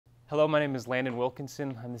Hello, my name is Landon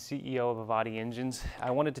Wilkinson. I'm the CEO of Avadi Engines. I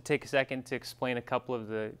wanted to take a second to explain a couple of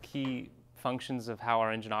the key functions of how our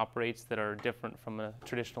engine operates that are different from a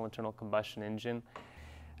traditional internal combustion engine.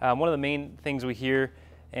 One of the main things we hear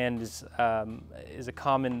and is a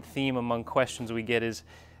common theme among questions we get is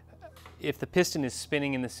if the piston is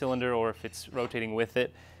spinning in the cylinder or if it's rotating with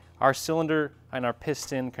it. Our cylinder and our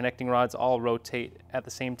piston connecting rods all rotate at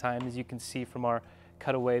the same time, as you can see from our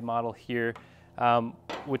cutaway model here,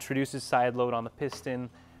 which reduces side load on the piston.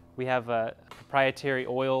 We have a proprietary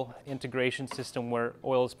oil integration system where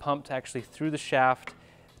oil is pumped actually through the shaft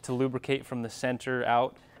to lubricate from the center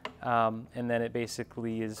out, and then it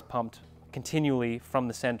basically is pumped continually from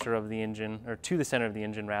the center of the engine, or to the center of the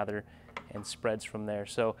engine rather, and spreads from there.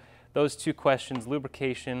 So those two questions,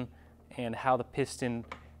 lubrication and how the piston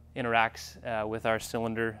interacts with our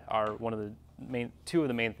cylinder, are two of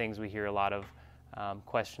the main things we hear a lot of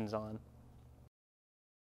questions on.